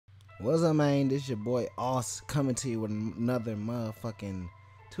What's up, man? This your boy Oss coming to you with another motherfucking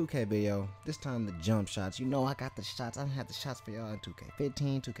 2K video. This time the jump shots. You know I got the shots. I had the shots for y'all in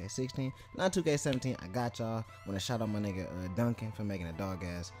 2K15, 2K16, not 2K17. I got y'all when I shot on my nigga Duncan for making a dog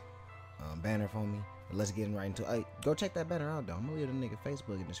ass banner for me. But let's get right into it. Hey, go check that banner out though. I'm gonna leave the nigga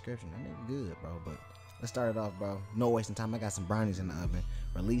Facebook in the description. That nigga good, bro. But let's start it off, bro. No wasting time. I got some brownies in the oven.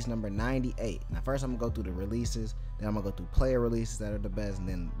 Release number 98. Now first I'm gonna go through the releases, then I'm gonna go through player releases that are the best, and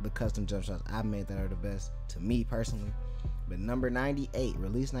then the custom jump shots I made that are the best to me personally. But number 98,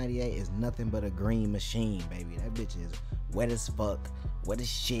 release 98 is nothing but a green machine, baby. That bitch is wet as fuck, wet as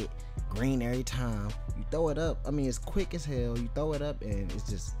shit, green every time. You throw it up, I mean it's quick as hell. You throw it up and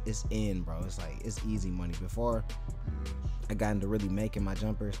it's in, bro. It's like it's easy money. Before I got into really making my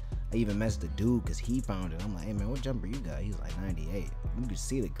jumpers, I even messaged the dude because he found it. I'm like, hey man, what jumper you got? He was like 98. You can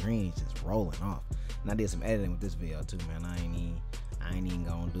see the greens just rolling off. And I did some editing with this video too, man. I ain't even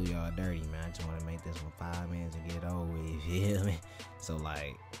gonna do y'all dirty, man. I just want to make this one 5 minutes and get it over with, you feel me? So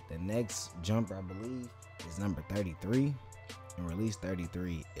like the next jumper I believe is number 33, and release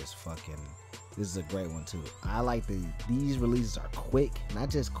 33 is fucking, this is a great one too. I like these releases are quick, not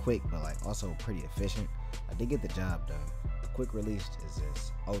just quick but like also pretty efficient. Like they get the job done. A quick release is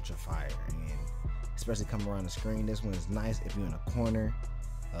just ultra fire, and especially coming around the screen. This one is nice if you're in a corner.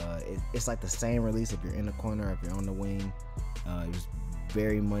 It's like the same release if you're in the corner or if you're on the wing. It was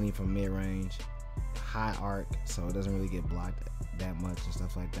very money from mid-range, high arc, so it doesn't really get blocked that much and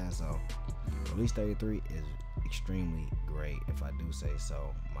stuff like that. So release 33 is extremely great, if I do say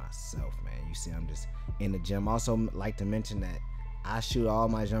so myself, man. You see I'm just in the gym. Also like to mention that I shoot all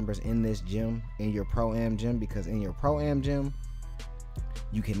my jumpers in this gym, in your Pro-Am gym, because in your Pro-Am gym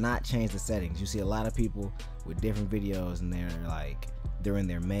you cannot change the settings. You see a lot of people with different videos and they're in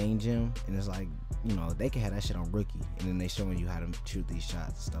their main gym, and it's like, you know, they can have that shit on rookie and then they showing you how to shoot these shots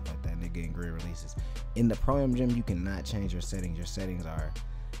and stuff like that, and they're getting great releases. In the Pro-Am gym you cannot change your settings. Your settings are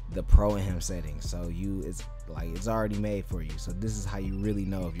the Pro-Am settings, so it's like it's already made for you. So this is how you really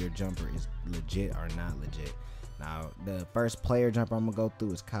know if your jumper is legit or not legit. Now the first player jumper I'm gonna go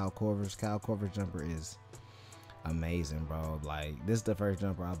through is Kyle Korver's. Kyle Korver's jumper is amazing, bro. Like this is the first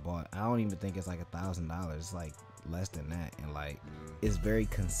jumper I bought. I don't even think it's like $1,000. It's like less than that, and like it's very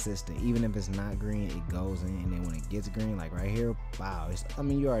consistent. Even if it's not green, it goes in, and then when it gets green, like right here, wow, I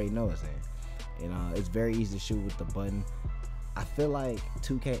mean you already know it's in. You know, it's very easy to shoot with the button. I feel like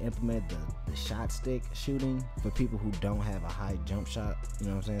 2K implemented the shot stick shooting for people who don't have a high jump shot, you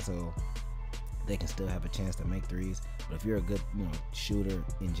know what I'm saying, so they can still have a chance to make threes. But if you're a good, you know, shooter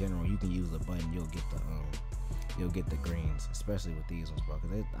in general, you can use the button, you'll get the greens, especially with these ones, bro.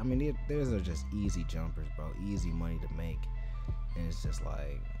 Because I mean, these are just easy jumpers, bro. Easy money to make, and it's just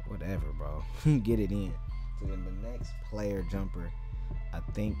like whatever, bro. Get it in. So then the next player jumper, I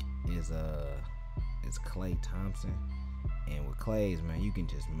think is Klay Thompson. And with Klay's, man, you can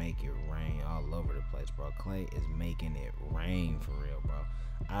just make it rain all over the place, bro. Klay is making it rain for real, bro.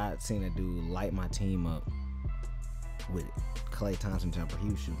 I seen a dude light my team up with Klay Thompson jumper. He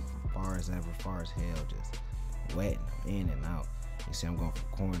was shooting from far as ever, far as hell, just wetting them in and out. You see I'm going from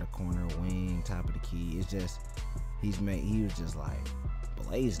corner to corner, wing, top of the key. It's just he was just like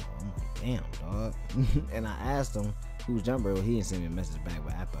blazing. I'm like, damn, dog. And I asked him whose jumper. Well, he didn't send me a message back,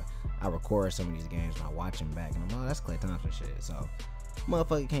 but after I record some of these games and I watch them back, and I'm like, oh, that's Klay Thompson shit. So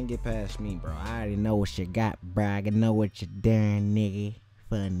motherfucker can't get past me, bro. I already know what you got, bro. I know what you're doing, nigga.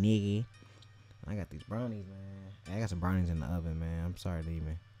 Fun nigga. I got these brownies, man. I got some brownies in the oven, man. I'm sorry to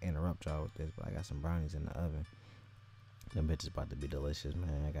even interrupt y'all with this, but I got some brownies in the oven. Them bitches about to be delicious,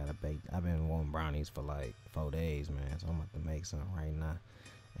 man. I gotta bake. I've been wanting brownies for like 4 days, man. So I'm about to make some right now.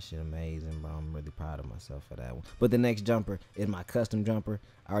 That shit amazing, bro. I'm really proud of myself for that one. But the next jumper is my custom jumper.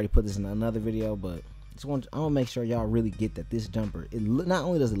 I already put this in another video, but I want to make sure y'all really get that this jumper, not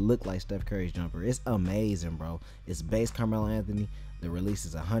only does it look like Steph Curry's jumper, it's amazing, bro. It's base Carmelo Anthony. The release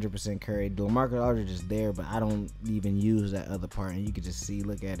is 100% Curry. DeMarcus Aldridge is there, but I don't even use that other part, and you can just see,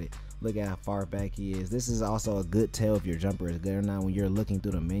 look at it. Look at how far back he is. This is also a good tell if your jumper is good or not when you're looking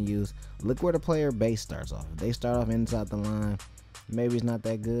through the menus. Look where the player base starts off. If they start off inside the line, maybe it's not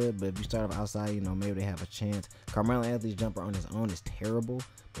that good, but if you start off outside, you know, maybe they have a chance. Carmelo Anthony's jumper on his own is terrible,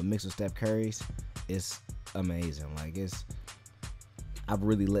 but mixed with Steph Curry's, it's amazing. Like I've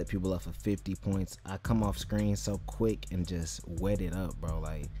really let people up for 50 points. I come off screen so quick and just wet it up, bro.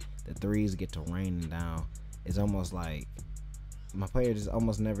 Like the threes get to raining down. It's almost like my player just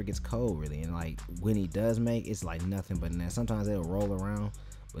almost never gets cold, really. And like when he does make, it's like nothing but net. Sometimes it'll roll around,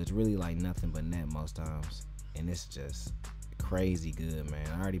 but it's really like nothing but net most times. And it's just crazy good, man.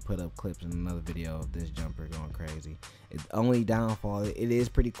 I already put up clips in another video of this jumper going crazy. It's only downfall, it is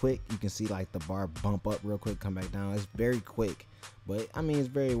pretty quick. You can see like the bar bump up real quick, come back down. It's very quick, but I mean, it's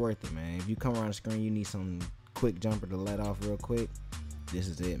very worth it, man. If you come around the screen, you need some quick jumper to let off real quick. This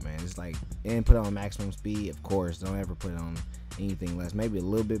is it, man. It's like, and put it on maximum speed, of course. Don't ever put it on anything less. Maybe a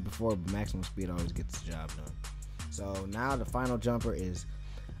little bit before, but maximum speed always gets the job done. So now the final jumper is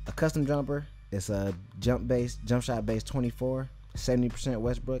a custom jumper. It's a jump shot base 24, 70%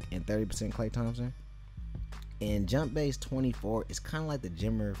 Westbrook and 30% Klay Thompson. And jump base 24 is kind of like the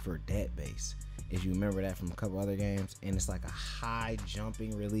jimmer for dead base, if you remember that from a couple other games. And it's like a high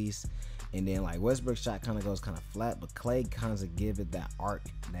jumping release, and then like Westbrook shot kind of goes kind of flat, but Klay kind of give it that arc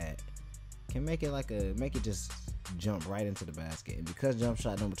that can make it make it just jump right into the basket. And because jump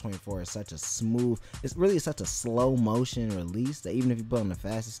shot number 24 is such a smooth, it's really such a slow motion release that even if you put on the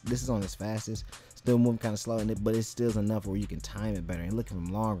fastest, this is on its fastest, still moving kind of slow in it, but it still is enough where you can time it better. And looking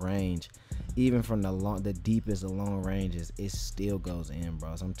from long range, even from the deepest of long ranges, it still goes in,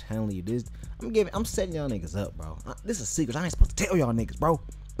 bro. So I'm telling you, this, I'm setting y'all niggas up, bro. This is a secret I ain't supposed to tell y'all niggas, bro.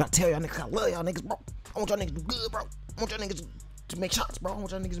 But I tell y'all niggas I love y'all niggas, bro. I want y'all niggas to do good, bro. I want y'all niggas to make shots, bro. I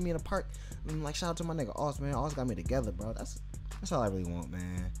want y'all niggas to be in the park. And like, shout out to my nigga Oz, man. Oz got me together, bro. That's all I really want,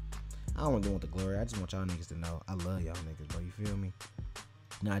 man. I don't want to do with the glory. I just want y'all niggas to know I love y'all niggas, bro. You feel me?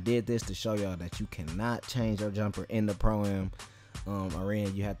 Now I did this to show y'all that you cannot change your jumper in the Pro-Am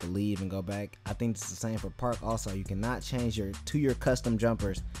arena. You have to leave and go back. I think it's the same for park also. You cannot change your custom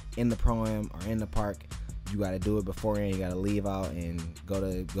jumpers in the Pro-Am or in the park. You got to do it beforehand. You got to leave out and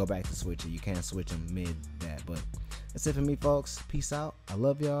go back to switch it. You can't switch them mid that. But that's it for me, folks. Peace out. I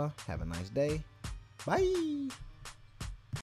love y'all. Have a nice day. Bye.